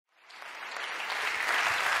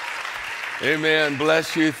Amen.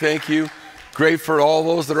 Bless you. Thank you. Great for all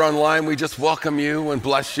those that are online. We just welcome you and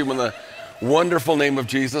bless you in the wonderful name of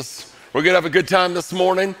Jesus. We're going to have a good time this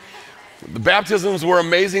morning. The baptisms were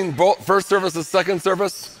amazing, both first service and second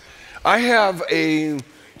service. I have a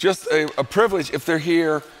privilege, if they're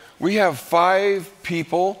here. We have 5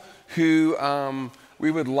 people who we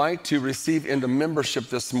would like to receive into membership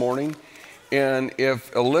this morning. And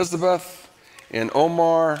if Elizabeth and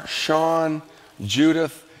Omar, Sean,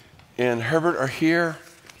 Judith, and Herbert are here,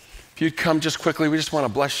 if you'd come just quickly, we just want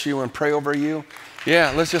to bless you and pray over you.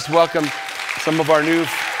 Yeah, let's just welcome some of our new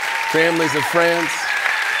families and friends.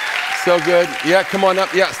 So good. Yeah, come on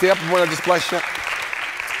up. Yeah, stay up. I want to just bless you.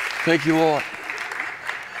 Thank you, Lord.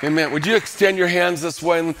 Amen. Would you extend your hands this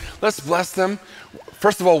way and let's bless them.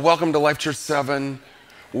 First of all, welcome to Life Church 7.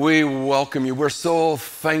 We welcome you. We're so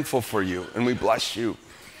thankful for you and we bless you.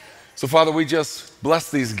 So, Father, we just bless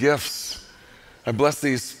these gifts. I bless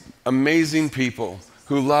these amazing people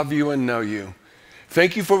who love you and know you.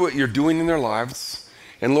 Thank you for what you're doing in their lives.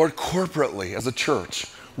 And Lord, corporately as a church,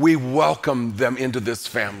 we welcome them into this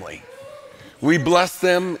family. We bless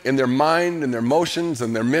them in their mind and their emotions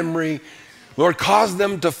and their memory. Lord, cause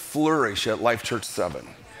them to flourish at Life Church 7.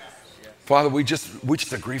 Father, we just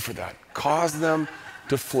agree for that. Cause them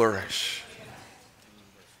to flourish.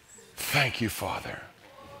 Thank you, Father.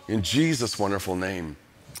 In Jesus' wonderful name,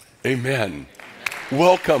 amen.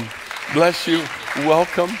 Welcome. Bless you.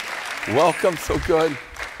 Welcome. Welcome. So good.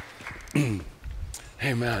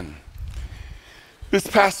 Amen. This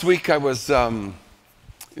past week, I was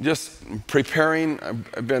just preparing.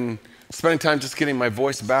 I've been spending time just getting my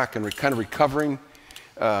voice back and kind of recovering.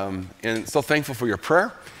 And so thankful for your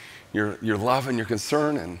prayer, your love and your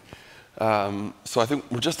concern. And so I think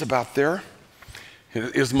we're just about there.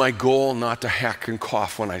 It is my goal not to hack and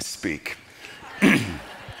cough when I speak.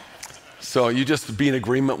 So you just be in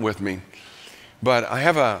agreement with me. But I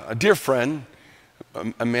have a dear friend,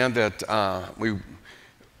 a man that we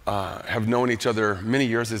have known each other many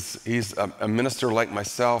years. He's a minister like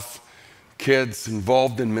myself, kids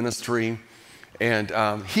involved in ministry. And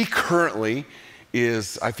he currently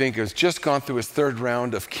has just gone through his 3rd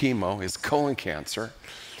round of chemo, his colon cancer.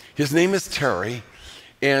 His name is Terry.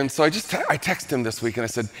 And so I texted him this week and I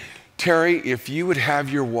said, Terry, if you would have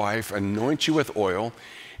your wife anoint you with oil,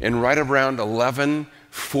 and right around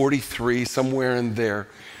 11:43, somewhere in there,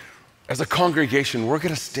 as a congregation, we're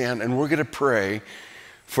going to stand and we're going to pray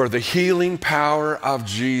for the healing power of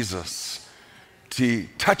Jesus to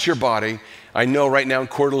touch your body. I know right now in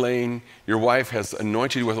Coeur d'Alene, your wife has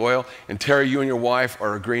anointed you with oil, and Terry, you and your wife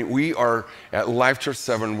are agreeing. We are at Life Church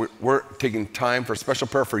 7. We're taking time for special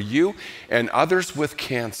prayer for you and others with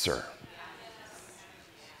cancer.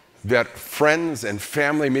 That friends and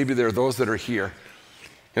family, maybe there are those that are here.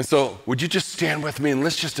 And so would you just stand with me and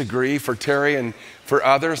let's just agree for Terry and for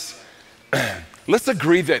others. Let's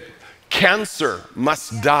agree that cancer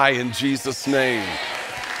must die in Jesus' name.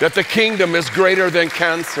 That the kingdom is greater than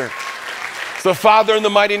cancer. So Father, in the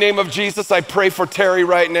mighty name of Jesus, I pray for Terry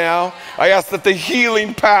right now. I ask that the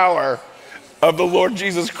healing power of the Lord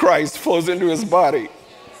Jesus Christ flows into his body.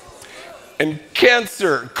 And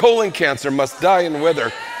cancer, colon cancer must die and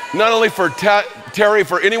wither. Not only for Terry,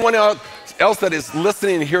 for anyone else that is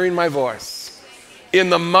listening and hearing my voice. In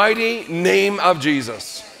the mighty name of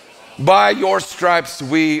Jesus, by your stripes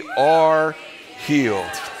we are healed.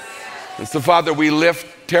 And so, Father, we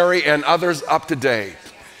lift Terry and others up today.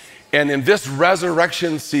 And in this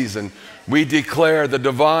resurrection season, we declare the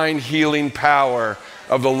divine healing power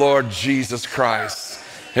of the Lord Jesus Christ.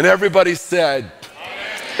 And everybody said,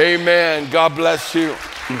 amen. God bless you.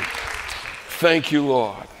 Thank you,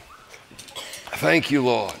 Lord. Thank you,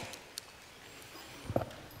 Lord.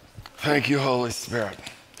 Thank you, Holy Spirit.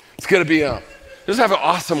 It's going to be just have an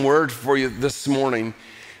awesome word for you this morning.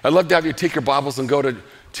 I'd love to have you take your Bibles and go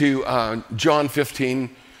to John 15.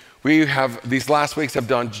 We have, these last weeks have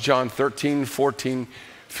done John 13, 14,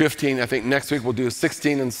 15. I think next week we'll do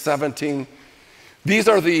 16 and 17. These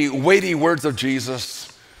are the weighty words of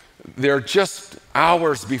Jesus. They're just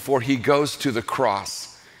hours before he goes to the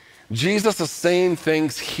cross. Jesus is saying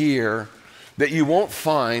things here that you won't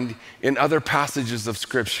find in other passages of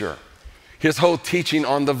Scripture. His whole teaching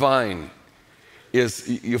on the vine is,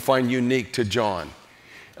 you find, unique to John.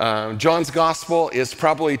 John's gospel is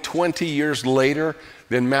probably 20 years later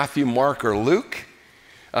than Matthew, Mark, or Luke.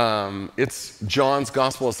 It's John's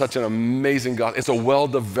gospel is such an amazing gospel. It's a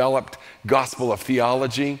well-developed gospel of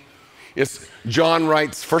theology. John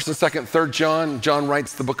writes 1st and 2nd, 3rd John. John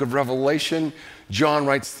writes the book of Revelation. John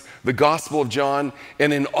writes the Gospel of John.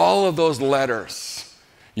 And in all of those letters,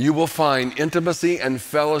 you will find intimacy and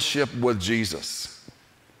fellowship with Jesus.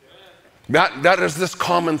 That is this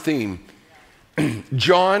common theme.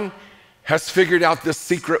 John has figured out this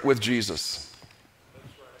secret with Jesus.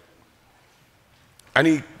 And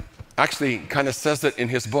he actually kind of says it in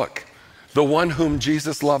his book, the one whom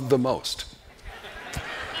Jesus loved the most.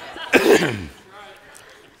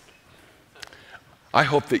 I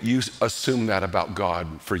hope that you assume that about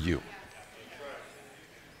God for you.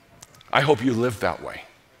 I hope you live that way.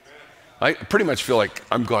 I pretty much feel like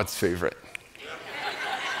I'm God's favorite.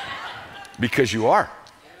 Because you are.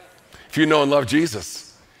 If you know and love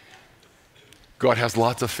Jesus, God has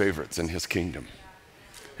lots of favorites in his kingdom.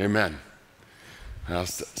 Amen.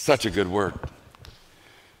 That's such a good word.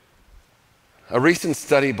 A recent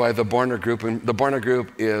study by the Barna Group, and the Barna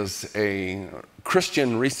Group is a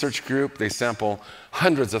Christian research group. They sample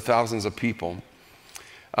hundreds of thousands of people.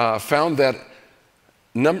 Found that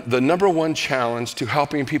the number one challenge to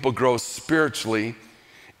helping people grow spiritually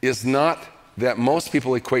is not that most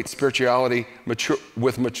people equate spirituality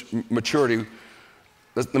with maturity.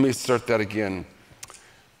 Let me start that again.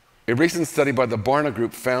 A recent study by the Barna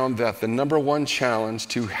Group found that the number one challenge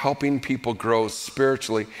to helping people grow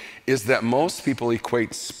spiritually is that most people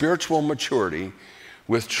equate spiritual maturity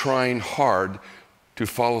with trying hard to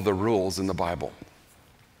follow the rules in the Bible.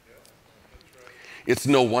 It's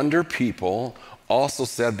no wonder people also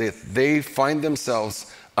said that they find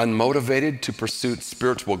themselves unmotivated to pursue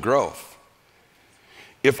spiritual growth.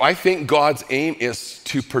 If I think God's aim is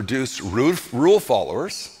to produce rule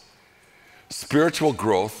followers, spiritual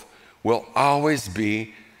growth will always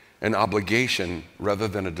be an obligation rather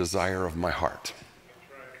than a desire of my heart.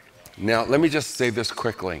 Now, let me just say this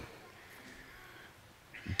quickly.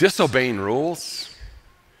 Disobeying rules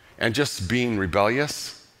and just being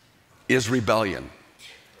rebellious is rebellion.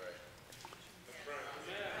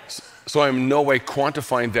 So I'm in no way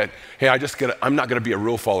quantifying that, hey, I'm not going to be a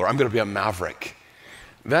rule follower. I'm going to be a maverick.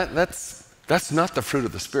 That's not the fruit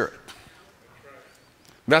of the Spirit.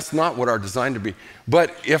 That's not what our design to be.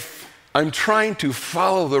 But if I'm trying to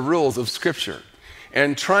follow the rules of Scripture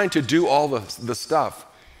and trying to do all the stuff,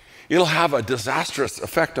 it'll have a disastrous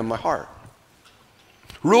effect on my heart.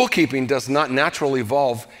 Rule keeping does not naturally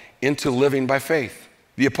evolve into living by faith.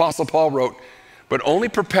 The Apostle Paul wrote, but only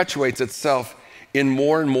perpetuates itself in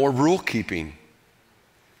more and more rule keeping.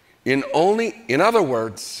 In other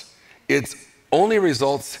words, it only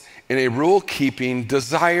results in a rule keeping,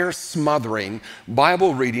 desire smothering,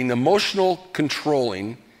 Bible reading, emotional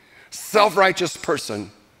controlling, self-righteous person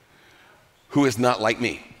who is not like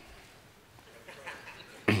me.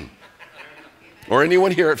 Or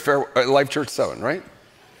anyone here at Life Church 7, right?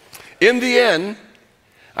 In the end,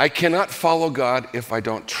 I cannot follow God if I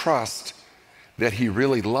don't trust that he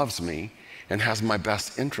really loves me and has my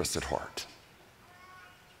best interest at heart.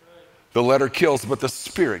 The letter kills, but the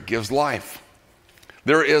Spirit gives life.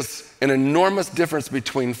 There is an enormous difference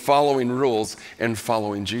between following rules and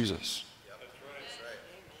following Jesus.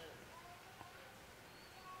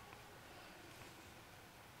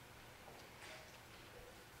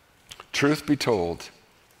 Truth be told,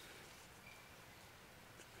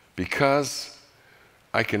 because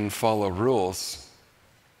I can follow rules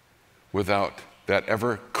without that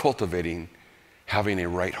ever cultivating having a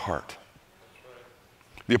right heart.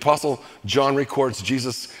 The Apostle John records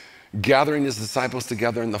Jesus gathering his disciples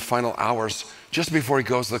together in the final hours just before he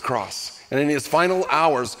goes to the cross. And in his final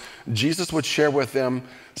hours, Jesus would share with them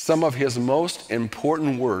some of his most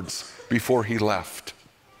important words before he left.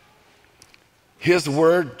 His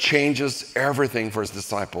word changes everything for his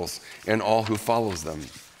disciples and all who follows them.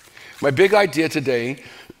 My big idea today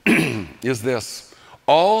is this: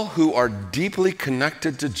 all who are deeply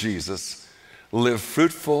connected to Jesus live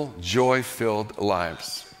fruitful, joy-filled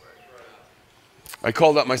lives. I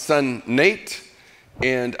called up my son Nate,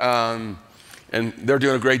 and they're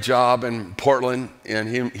doing a great job in Portland, and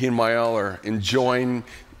he and Mael are enjoying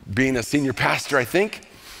being a senior pastor, I think.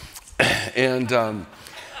 And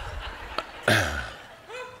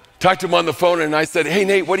talked to him on the phone, and I said, hey,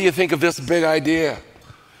 Nate, what do you think of this big idea?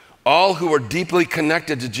 All who are deeply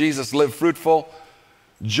connected to Jesus live fruitful,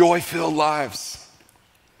 joy-filled lives.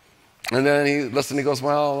 And then he listened, he goes,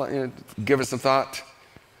 well, give it some thought.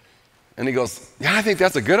 And he goes, yeah, I think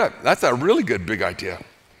that's a really good big idea.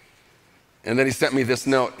 And then he sent me this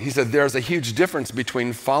note. He said, there's a huge difference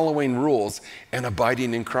between following rules and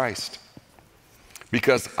abiding in Christ,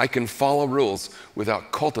 because I can follow rules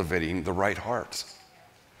without cultivating the right heart.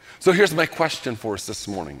 So here's my question for us this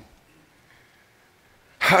morning.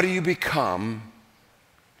 How do you become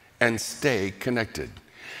and stay connected?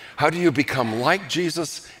 How do you become like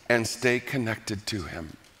Jesus and stay connected to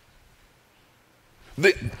him?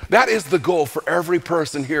 That is the goal for every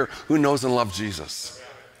person here who knows and loves Jesus.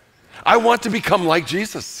 I want to become like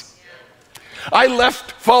Jesus. I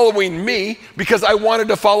left following me because I wanted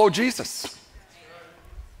to follow Jesus.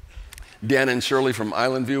 Dan and Shirley from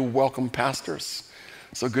Island View, welcome, pastors.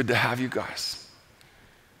 So good to have you guys.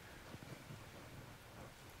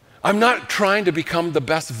 I'm not trying to become the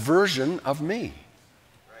best version of me.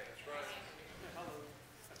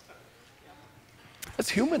 That's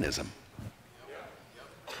humanism.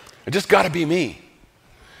 I just got to be me.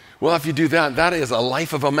 Well, if you do that, that is a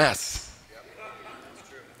life of a mess.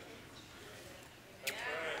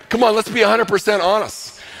 Come on, let's be 100%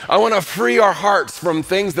 honest. I want to free our hearts from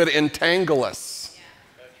things that entangle us.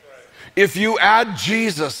 If you add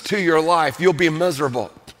Jesus to your life, you'll be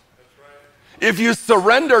miserable. If you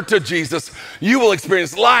surrender to Jesus, you will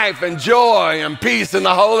experience life and joy and peace in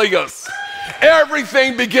the Holy Ghost.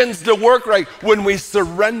 Everything begins to work right when we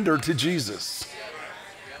surrender to Jesus.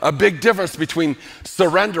 A big difference between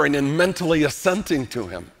surrendering and mentally assenting to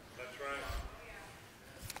him.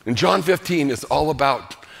 And John 15 is all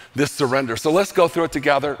about this surrender. So let's go through it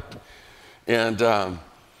together. And,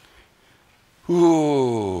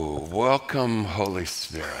 welcome, Holy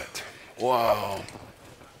Spirit. Wow.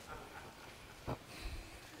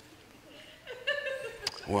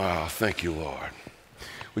 Wow, thank you, Lord.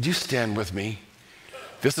 Would you stand with me?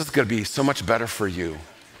 This is going to be so much better for you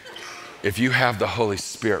if you have the Holy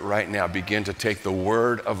Spirit right now. Begin to take the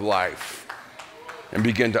word of life and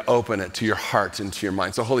begin to open it to your heart and to your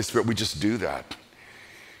mind. So Holy Spirit, we just do that.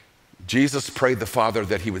 Jesus prayed the Father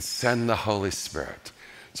that he would send the Holy Spirit.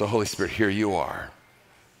 So Holy Spirit, here you are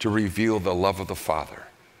to reveal the love of the Father,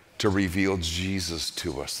 to reveal Jesus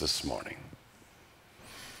to us this morning.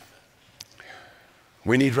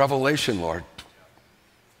 We need revelation, Lord.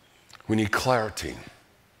 We need clarity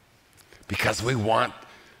because we want,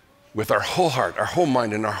 with our whole heart, our whole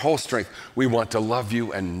mind, and our whole strength, we want to love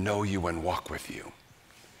you and know you and walk with you.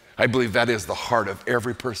 I believe that is the heart of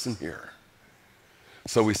every person here.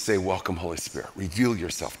 So we say, welcome, Holy Spirit. Reveal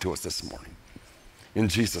yourself to us this morning. In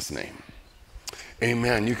Jesus' name,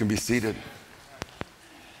 amen. You can be seated.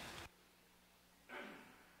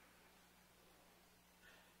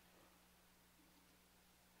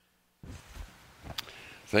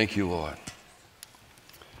 Thank you, Lord.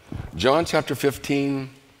 John chapter 15,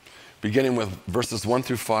 beginning with verses 1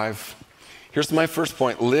 through 5. Here's my first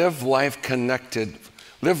point. Live life connected.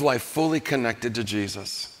 Live life fully connected to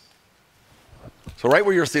Jesus. So right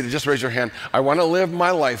where you're seated, just raise your hand. I want to live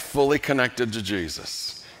my life fully connected to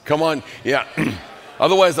Jesus. Come on. Yeah.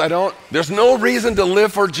 Otherwise, there's no reason to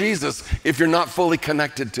live for Jesus if you're not fully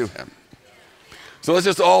connected to him. So let's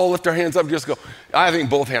just all lift our hands up and just go. I think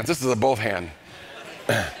both hands. This is a both hand.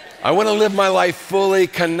 I want to live my life fully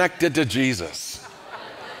connected to Jesus.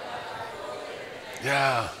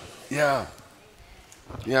 Yeah.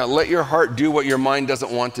 Let your heart do what your mind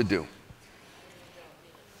doesn't want to do.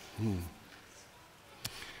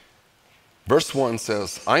 Verse 1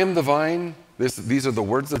 says, I am the vine. These are the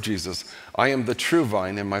words of Jesus. I am the true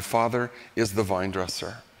vine, and my Father is the vine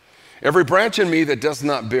dresser. Every branch in me that does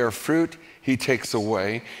not bear fruit, he takes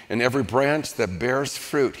away, and every branch that bears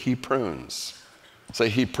fruit, he prunes. Say,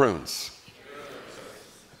 he prunes.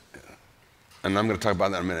 And I'm going to talk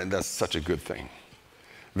about that in a minute. That's such a good thing.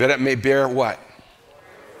 That it may bear what?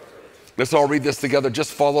 Let's all read this together.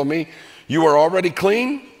 Just follow me. You are already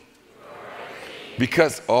clean.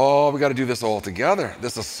 Because, we got to do this all together.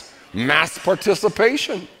 This is mass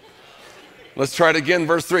participation. Let's try it again.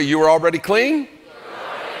 Verse 3. You are already clean.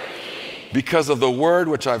 Because of the word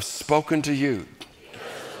which I've spoken to you.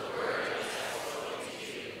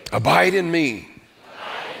 Abide in me.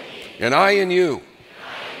 And I in you.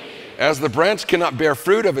 As the branch cannot bear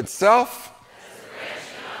fruit of itself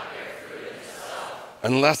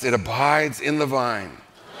unless it abides in the vine.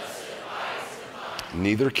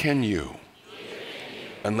 Neither can you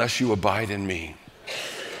unless you abide in me.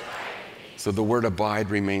 So the word abide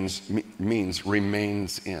means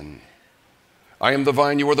remains in. I am the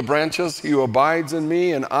vine, you are the branches. He who abides in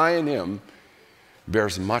me and I in him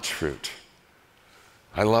bears much fruit.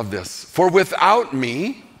 I love this. For without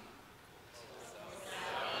me,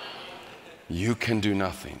 you can do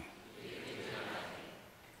nothing.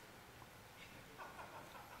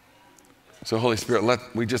 So Holy Spirit,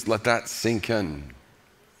 we just let that sink in.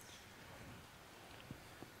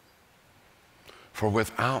 For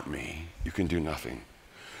without me, you can do nothing.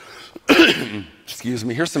 Excuse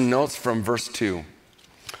me. Here's some notes from verse 2.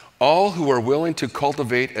 All who are willing to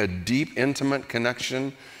cultivate a deep, intimate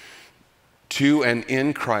connection to and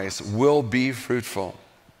in Christ will be fruitful.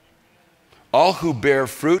 All who bear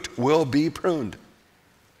fruit will be pruned.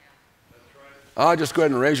 Just go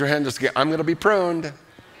ahead and raise your hand. I'm going to be pruned.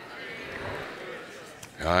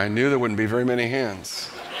 I knew there wouldn't be very many hands.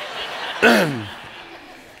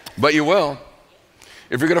 But you will.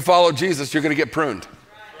 If you're going to follow Jesus, you're going to get pruned.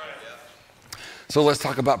 So let's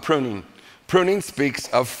talk about pruning. Pruning speaks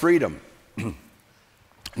of freedom,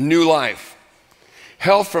 new life,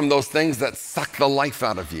 health from those things that suck the life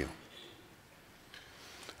out of you.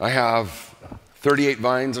 I have 38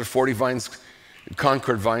 vines or 40 vines,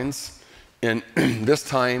 Concord vines, and this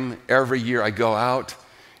time every year I go out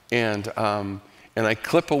and I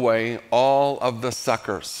clip away all of the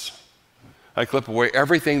suckers. I clip away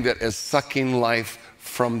everything that is sucking life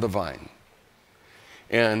from the vine.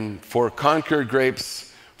 And for Concord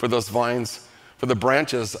grapes, for those vines, for the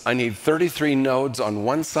branches, I need 33 nodes on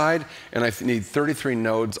one side, and I need 33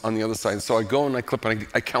 nodes on the other side. So I go and I clip and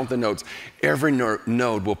I count the nodes. Every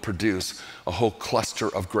node will produce a whole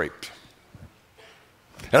cluster of grape.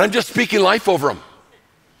 And I'm just speaking life over them.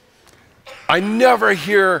 I never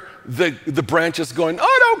hear the branches going,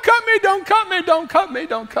 oh, don't cut me, don't cut me, don't cut me,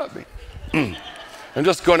 don't cut me. I'm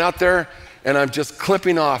just going out there and I'm just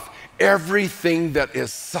clipping off everything that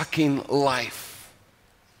is sucking life.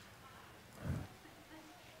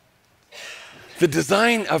 The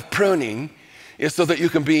design of pruning is so that you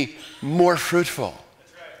can be more fruitful.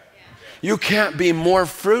 You can't be more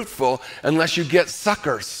fruitful unless you get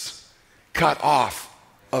suckers cut off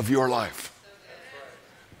of your life.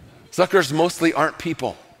 Suckers mostly aren't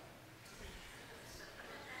people.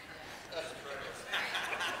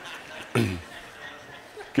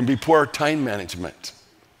 Can be poor time management.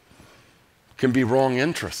 Can be wrong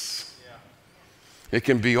interests. It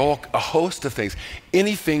can be a host of things.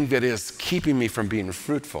 Anything that is keeping me from being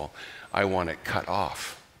fruitful, I want it cut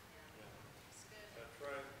off.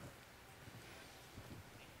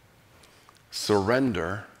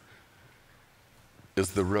 Surrender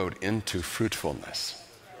is the road into fruitfulness.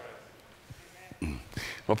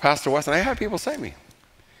 Well, Pastor Wes, and I have people say to me,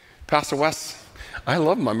 Pastor Wes, I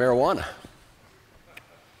love my marijuana.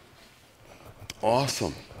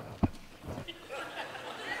 Awesome.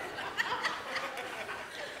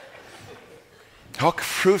 How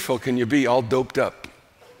fruitful can you be all doped up?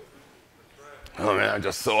 Oh man, I'm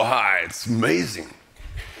just so high. It's amazing.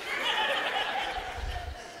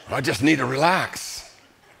 I just need to relax.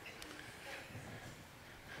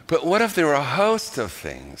 But what if there were a host of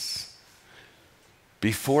things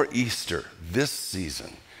before Easter, this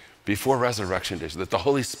season, before Resurrection Day, that the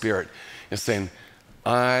Holy Spirit is saying,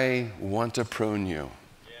 I want to prune you.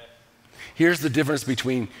 Here's the difference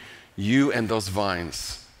between you and those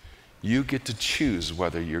vines. You get to choose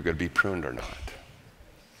whether you're going to be pruned or not.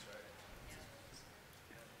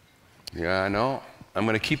 Yeah, I know. I'm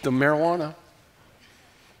going to keep the marijuana.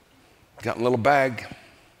 Got a little bag.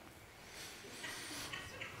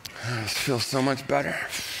 This feels so much better.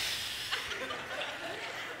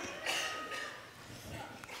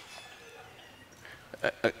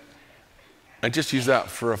 I just use that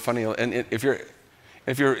for a funny, and if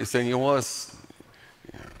you're saying, well,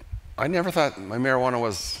 I never thought my marijuana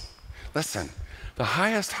was, listen, the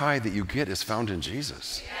highest high that you get is found in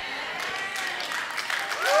Jesus.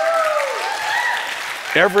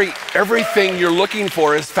 Everything you're looking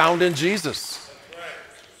for is found in Jesus.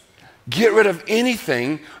 Get rid of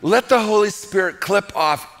anything. Let the Holy Spirit clip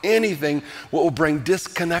off anything what will bring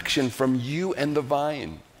disconnection from you and the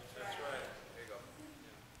vine.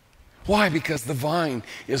 Why? Because the vine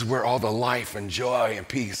is where all the life and joy and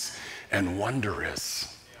peace and wonder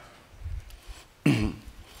is.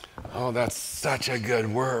 Oh, that's such a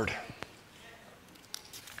good word.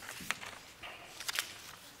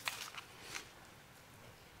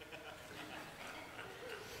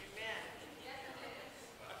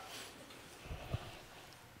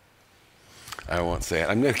 I won't say it.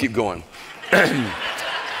 I'm going to keep going.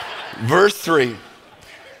 Verse 3.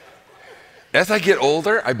 As I get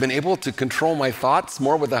older, I've been able to control my thoughts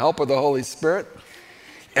more with the help of the Holy Spirit,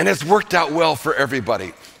 and it's worked out well for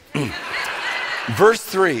everybody. Verse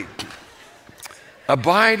 3.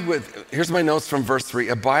 Here's my notes from verse 3.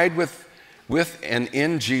 Abide with and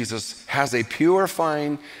in Jesus has a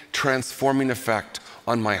purifying, transforming effect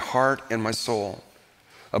on my heart and my soul.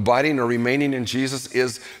 Abiding or remaining in Jesus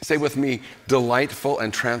is, say with me, delightful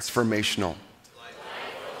and transformational.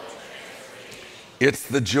 It's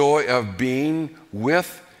the joy of being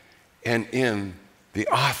with and in the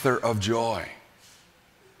author of joy.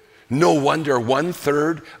 No wonder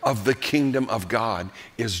 1/3 of the kingdom of God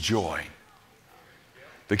is joy.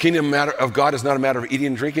 The kingdom of God is not a matter of eating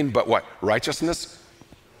and drinking, but what? Righteousness,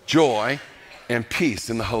 joy, and peace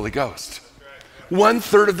in the Holy Ghost.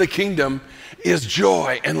 1/3 of the kingdom is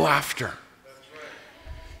joy and laughter.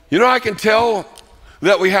 You know, I can tell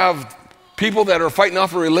that we have people that are fighting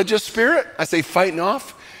off a religious spirit. I say fighting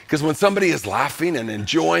off because when somebody is laughing and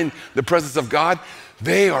enjoying the presence of God,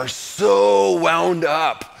 they are so wound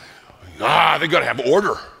up. They got to have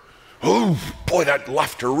order. Oh, boy, that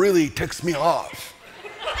laughter really ticks me off.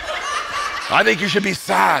 I think you should be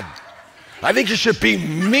sad. I think you should be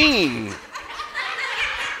mean.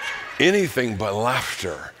 Anything but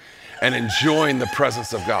laughter and enjoying the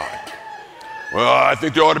presence of God. Well, I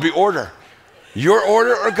think there ought to be order. Your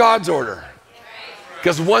order or God's order?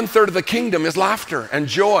 Because 1/3 of the kingdom is laughter and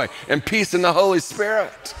joy and peace in the Holy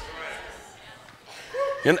Spirit.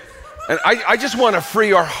 And I just want to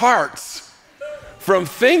free our hearts from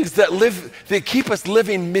things that keep us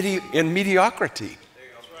living in mediocrity.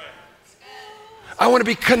 I want to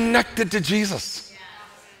be connected to Jesus.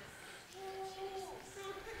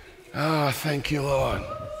 Oh, thank you, Lord.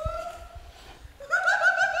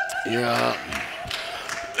 Yeah.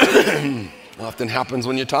 Often happens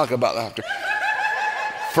when you talk about laughter.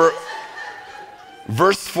 For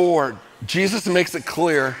verse 4, Jesus makes it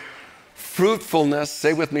clear, fruitfulness,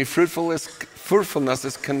 say with me, fruitfulness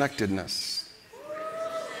is connectedness.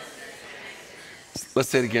 Let's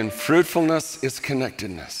say it again, fruitfulness is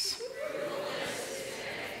connectedness.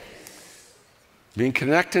 Being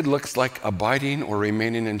connected looks like abiding or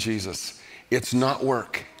remaining in Jesus. It's not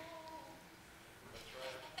work.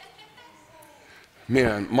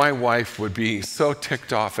 Man, my wife would be so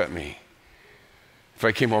ticked off at me if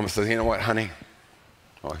I came home and said, you know what, honey?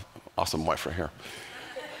 Oh, awesome wife right here.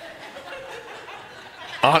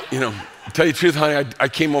 Tell you the truth, honey, I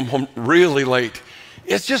came home really late.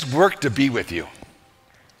 It's just work to be with you.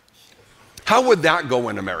 How would that go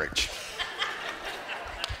in a marriage?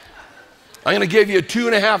 I'm going to give you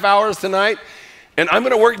 2.5 hours tonight, and I'm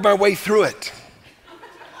going to work my way through it.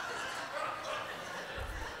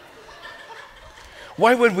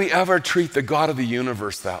 Why would we ever treat the God of the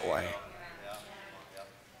universe that way?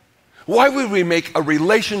 Why would we make a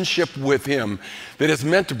relationship with him that is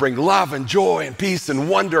meant to bring love and joy and peace and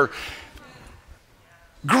wonder,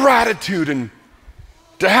 gratitude, and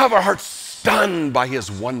to have our hearts stunned by his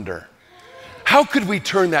wonder? How could we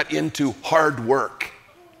turn that into hard work?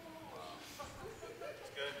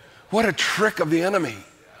 What a trick of the enemy.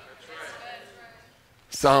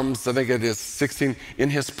 Psalms, I think it is 16, in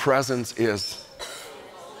his presence is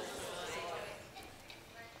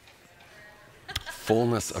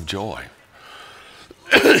fullness of joy.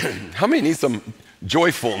 How many need some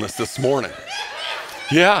joyfulness this morning?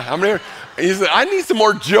 Yeah, how many? He said, I need some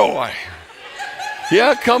more joy.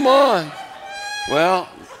 Yeah, come on. Well,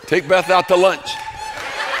 take Beth out to lunch.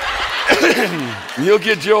 You'll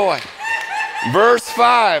get joy. Verse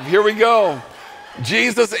 5, here we go.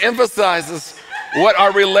 Jesus emphasizes what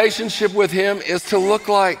our relationship with him is to look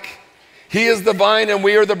like. He is the vine and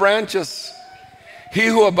we are the branches. He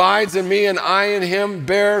who abides in me and I in him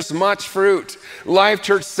bears much fruit. Life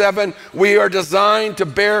Church 7, we are designed to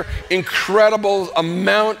bear incredible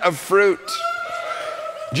amount of fruit.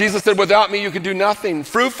 Jesus said, without me you can do nothing.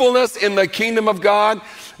 Fruitfulness in the kingdom of God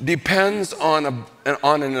depends on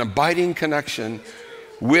an abiding connection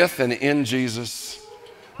with and in Jesus.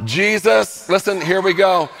 Jesus, listen, here we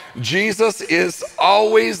go. Jesus is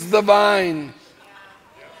always the vine.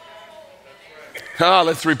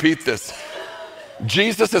 Let's repeat this.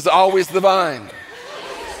 Jesus is always the vine.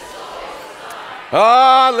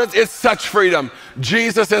 It's such freedom.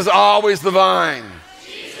 Jesus is always the vine.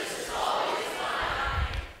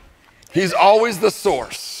 He's always the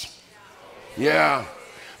source. Yeah.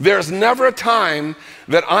 There's never a time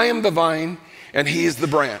that I am the vine and he's the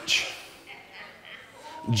branch.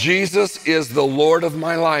 Jesus is the Lord of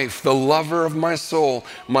my life, the lover of my soul,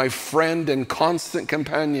 my friend and constant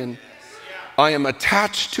companion. I am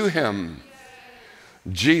attached to him.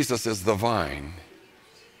 Jesus is the vine,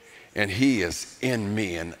 and he is in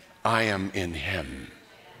me, and I am in him.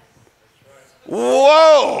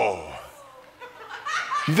 Whoa!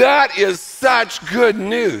 That is such good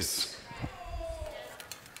news.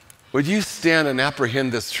 Would you stand and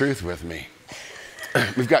apprehend this truth with me?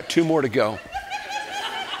 We've got 2 more to go.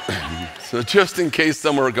 So just in case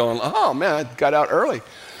some are going, oh man, I got out early.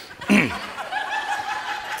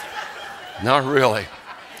 Not really.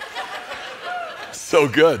 So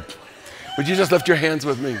good. Would you just lift your hands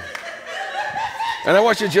with me? And I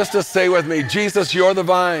want you just to say with me, Jesus, you're the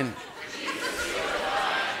vine.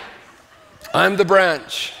 I'm the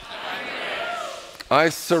branch. I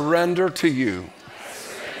surrender to you.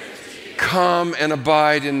 Come and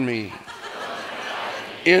abide in me.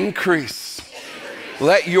 Increase.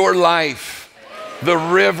 Let your life, the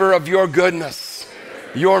river of your goodness,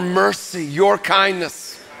 your mercy, your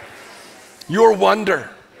kindness, your wonder,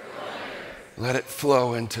 let it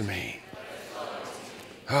flow into me.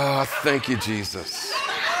 Oh, thank you, Jesus.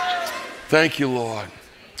 Thank you, Lord.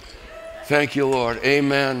 Thank you, Lord.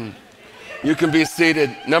 Amen. You can be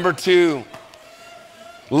seated. Number 2,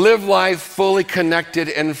 live life fully connected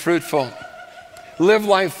and fruitful. Live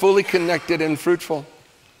life fully connected and fruitful.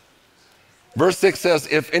 Verse 6 says,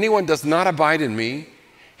 if anyone does not abide in me,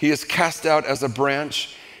 he is cast out as a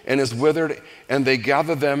branch and is withered, and they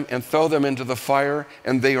gather them and throw them into the fire,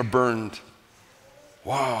 and they are burned.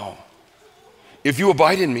 Wow. If you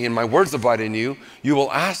abide in me and my words abide in you, you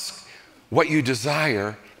will ask what you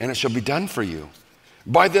desire, and it shall be done for you.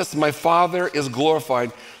 By this my Father is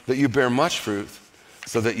glorified, that you bear much fruit,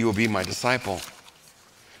 so that you will be my disciple.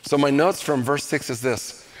 So my notes from verse 6 is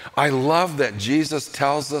this. I love that Jesus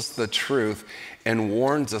tells us the truth and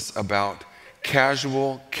warns us about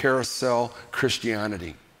casual carousel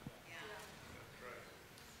Christianity.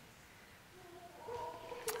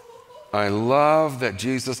 I love that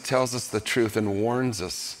Jesus tells us the truth and warns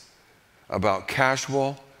us about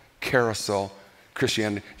casual carousel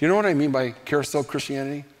Christianity. You know what I mean by carousel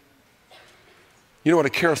Christianity? You know what a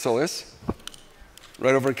carousel is?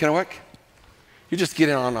 Right over in Kennewick? You just get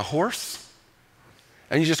in on a horse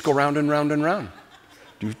and you just go round and round and round.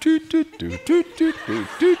 And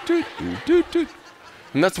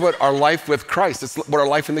that's what our life with Christ, it's what our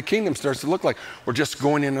life in the kingdom starts to look like. We're just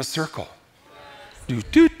going in a circle.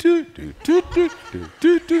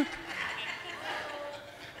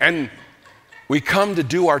 And we come to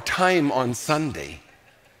do our time on Sunday.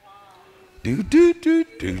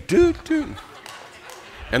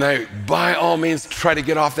 And I, by all means, try to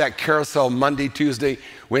get off that carousel Monday, Tuesday,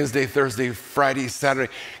 Wednesday, Thursday, Friday,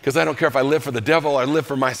 Saturday, because I don't care if I live for the devil or I live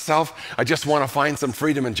for myself. I just want to find some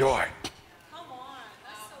freedom and joy. Come on,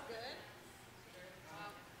 that's so good.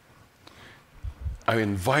 I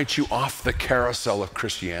invite you off the carousel of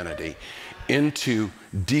Christianity into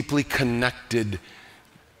deeply connected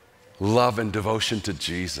love and devotion to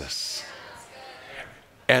Jesus.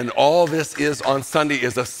 And all this is on Sunday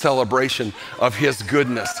is a celebration of His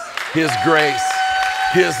goodness, His grace,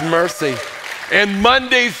 His mercy. And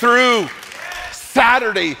Monday through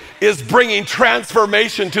Saturday is bringing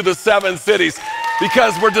transformation to the 7 cities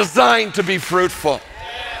because we're designed to be fruitful.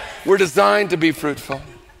 We're designed to be fruitful.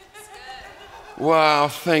 Wow,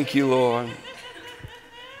 thank you, Lord.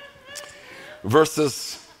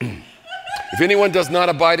 Verses, if anyone does not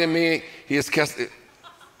abide in me, he is cast.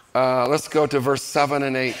 Let's go to verse 7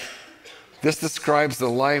 and 8. This describes the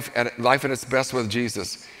life at its best with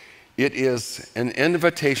Jesus. It is an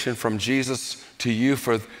invitation from Jesus to you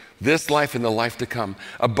for this life and the life to come.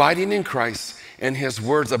 Abiding in Christ and His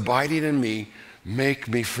words abiding in me make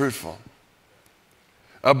me fruitful.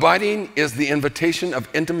 Abiding is the invitation of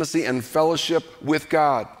intimacy and fellowship with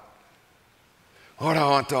God. Lord, I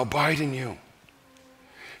want to abide in you.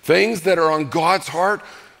 Things that are on God's heart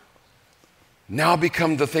now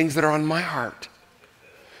become the things that are on my heart.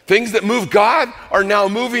 Things that move God are now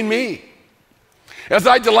moving me. As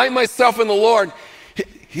I delight myself in the Lord,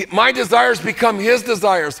 my desires become His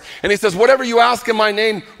desires. And He says, whatever you ask in my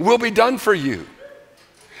name will be done for you.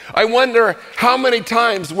 I wonder how many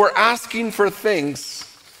times we're asking for things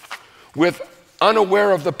with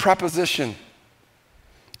unaware of the preposition,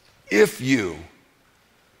 if you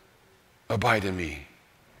abide in me,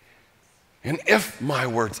 and if my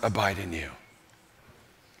words abide in you.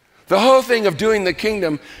 The whole thing of doing the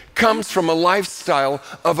kingdom comes from a lifestyle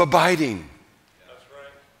of abiding. That's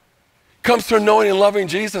right. Comes from knowing and loving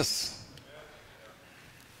Jesus.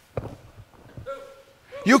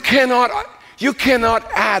 You cannot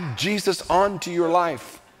add Jesus onto your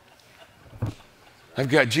life. I've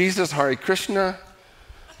got Jesus, Hare Krishna,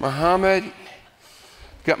 Muhammad,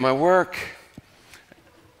 got my work.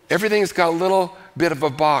 Everything's got a little bit of a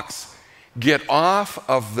box. Get off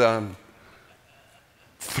of the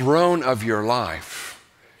throne of your life.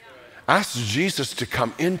 Ask Jesus to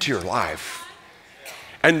come into your life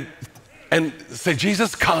and say,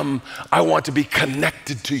 Jesus, come. I want to be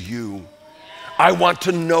connected to you. I want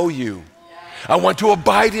to know you. I want to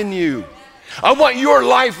abide in you. I want your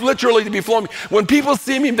life literally to be flowing. When people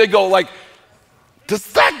see me, they go like, does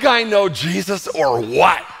that guy know Jesus or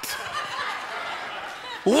what?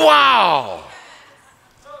 Wow.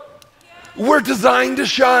 We're designed to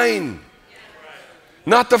shine,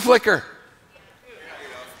 not to flicker.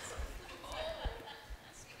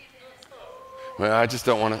 Well, I just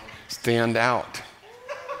don't want to stand out.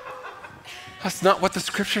 That's not what the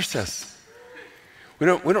scripture says. We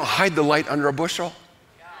don't hide the light under a bushel.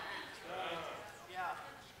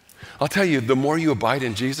 I'll tell you, the more you abide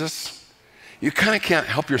in Jesus, you kind of can't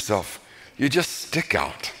help yourself. You just stick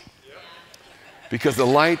out. Because the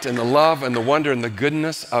light and the love and the wonder and the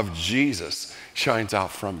goodness of Jesus shines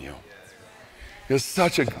out from you. It's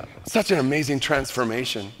such an amazing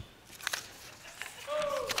transformation.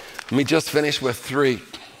 Let me just finish with 3.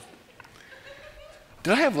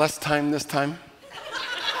 Did I have less time this time?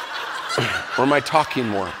 Or am I talking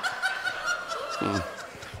more?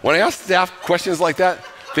 When I ask staff questions like that,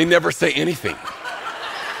 they never say anything.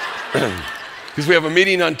 Because we have a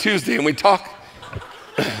meeting on Tuesday and we talk.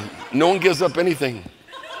 No one gives up anything.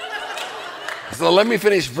 So let me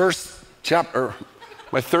finish my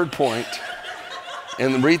 3rd point,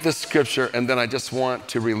 and read the scripture, and then I just want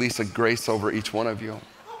to release a grace over each one of you.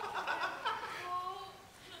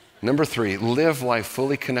 Number 3, live life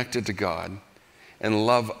fully connected to God and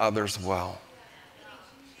love others well.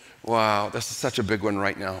 Wow, this is such a big one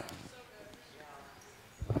right now.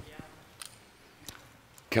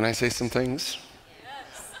 Can I say some things?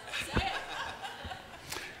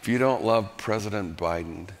 If you don't love President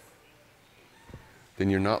Biden, then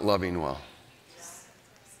you're not loving well.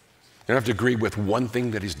 You don't have to agree with one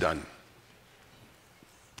thing that he's done. You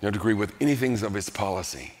don't have to agree with anything of his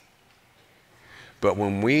policy. But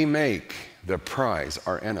when we make the prize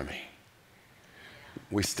our enemy,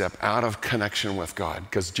 we step out of connection with God.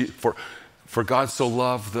 Because for God so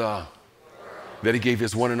loved that he gave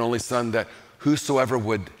his one and only Son, that whosoever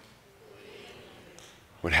would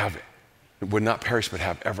have it, would not perish but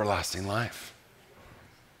have everlasting life.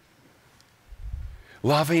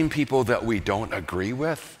 Loving people that we don't agree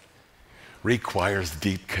with requires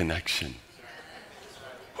deep connection.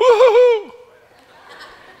 Woo-hoo-hoo!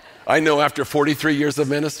 I know after 43 years of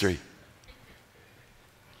ministry,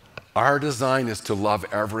 our design is to love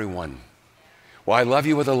everyone. Well, I love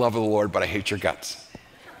you with the love of the Lord, but I hate your guts.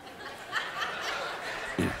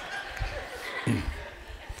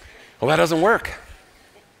 Well, that doesn't work.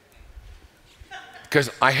 Because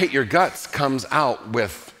I hate your guts comes out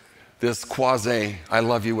with this quasi, I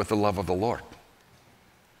love you with the love of the Lord.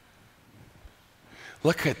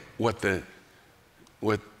 Look at what the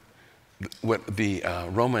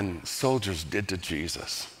Roman soldiers did to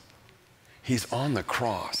Jesus. He's on the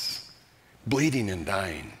cross, bleeding and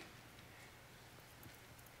dying.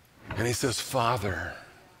 And he says, Father,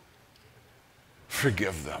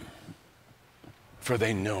 forgive them, for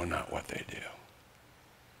they know not what they do.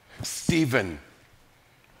 Stephen,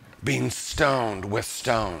 being stoned with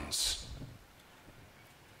stones,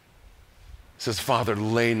 says, Father,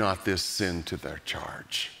 lay not this sin to their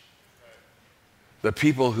charge. The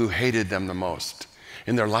people who hated them the most,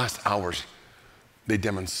 in their last hours, they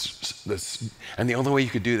demonstrate this. And the only way you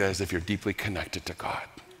could do that is if you're deeply connected to God.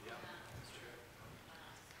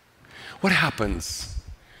 What happens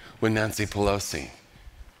when Nancy Pelosi,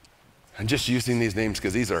 I'm just using these names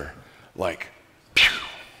because these are like, pew.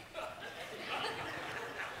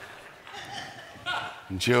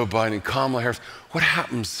 And Joe Biden, Kamala Harris, what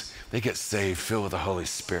happens? They get saved, filled with the Holy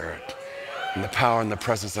Spirit. And the power and the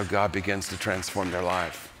presence of God begins to transform their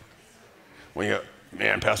life. When you,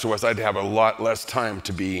 man, Pastor West, I'd have a lot less time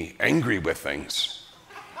to be angry with things.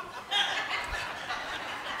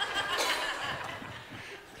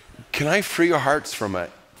 Can I free your hearts from a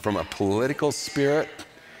political spirit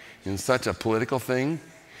in such a political thing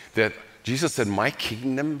that Jesus said, my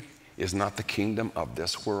kingdom is not the kingdom of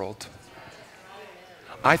this world?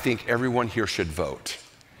 I think everyone here should vote.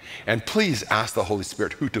 And please ask the Holy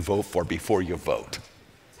Spirit who to vote for before you vote.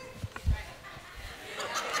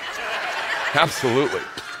 Absolutely.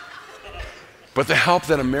 But the help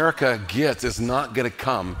that America gets is not going to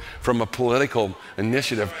come from a political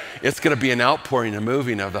initiative. It's going to be an outpouring and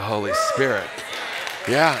moving of the Holy Spirit.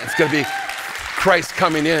 Yeah, it's going to be Christ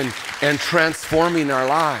coming in and transforming our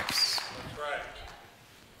lives.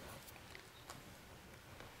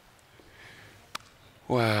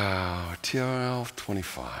 Wow,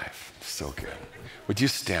 12:25, so good. Would you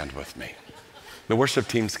stand with me? The worship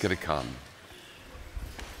team's going to come.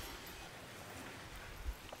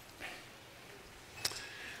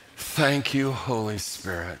 Thank you, Holy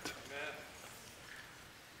Spirit.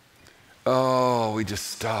 Oh, we just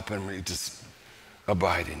stop and we just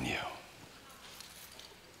abide in you.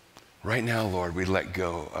 Right now, Lord, we let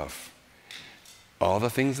go of all the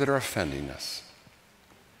things that are offending us.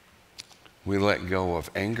 We let go of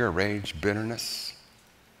anger, rage, bitterness,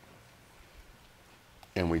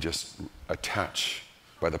 and we just attach,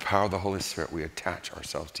 by the power of the Holy Spirit, we attach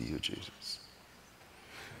ourselves to you, Jesus,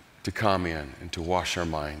 to come in and to wash our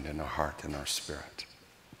mind and our heart and our spirit.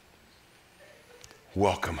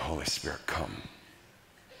 Welcome, Holy Spirit, come.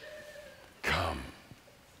 Come,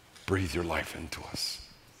 breathe your life into us.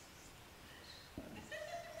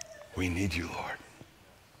 We need you, Lord.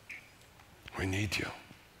 We need you.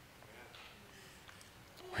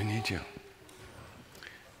 We need you.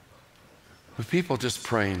 with people just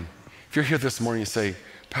praying. If you're here this morning, you say,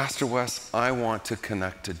 Pastor Wes, I want to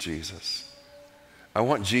connect to Jesus. I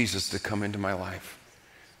want Jesus to come into my life,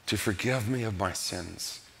 to forgive me of my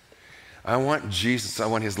sins. I want Jesus, I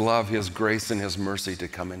want his love, his grace, and his mercy to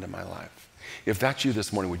come into my life. If that's you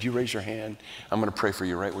this morning, would you raise your hand? I'm going to pray for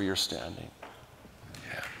you right where you're standing.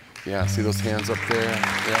 Yeah, see those hands up there?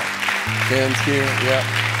 Yeah. Hands here,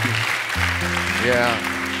 yeah.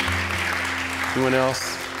 Anyone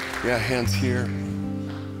else? Yeah, hands here.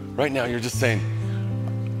 Right now, you're just saying,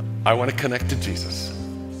 I want to connect to Jesus.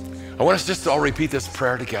 I want us just to all repeat this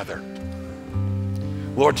prayer together.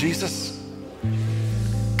 Lord Jesus,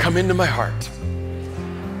 come into my heart.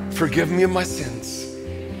 Forgive me of my sins.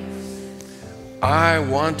 I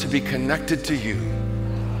want to be connected to you.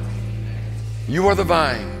 You are the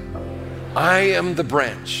vine. I am the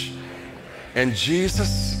branch. And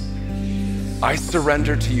Jesus, I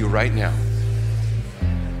surrender to you right now.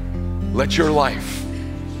 Let your life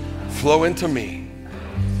flow into me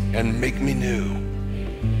and make me new.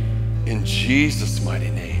 In Jesus' mighty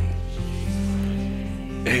name.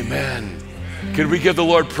 Amen. Could we give the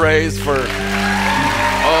Lord praise for all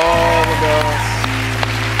of us?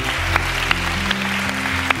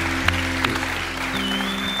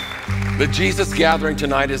 The Jesus gathering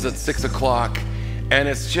tonight is at 6 o'clock, and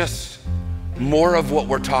it's just more of what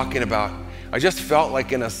we're talking about. I just felt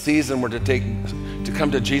like in a season we're to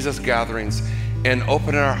come to Jesus gatherings and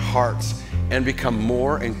open our hearts and become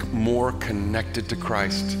more and more connected to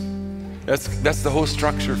Christ. That's the whole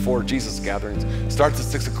structure for Jesus gatherings. It starts at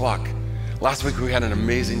 6 o'clock. Last week we had an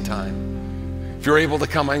amazing time. If you're able to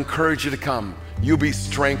come, I encourage you to come. You'll be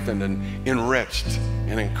strengthened and enriched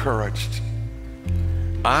and encouraged.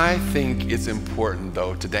 I think it's important,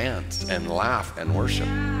 though, to dance and laugh and worship.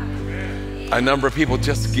 A number of people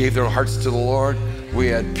just gave their hearts to the Lord. We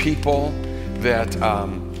had people that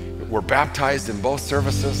were baptized in both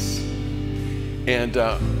services. And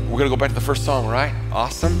we're going to go back to the first song, right?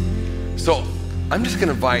 Awesome. So I'm just going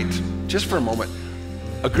to invite, just for a moment,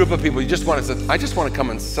 a group of people. I just want to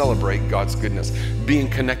come and celebrate God's goodness, being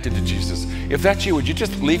connected to Jesus. If that's you, would you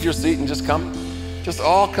just leave your seat and just come? Just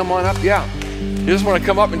all come on up, yeah. You just want to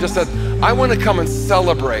come up and just say, I want to come and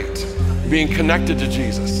celebrate being connected to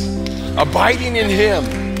Jesus, abiding in him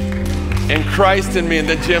and Christ in me. And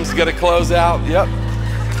then Jim's going to close out. Yep.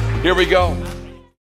 Here we go.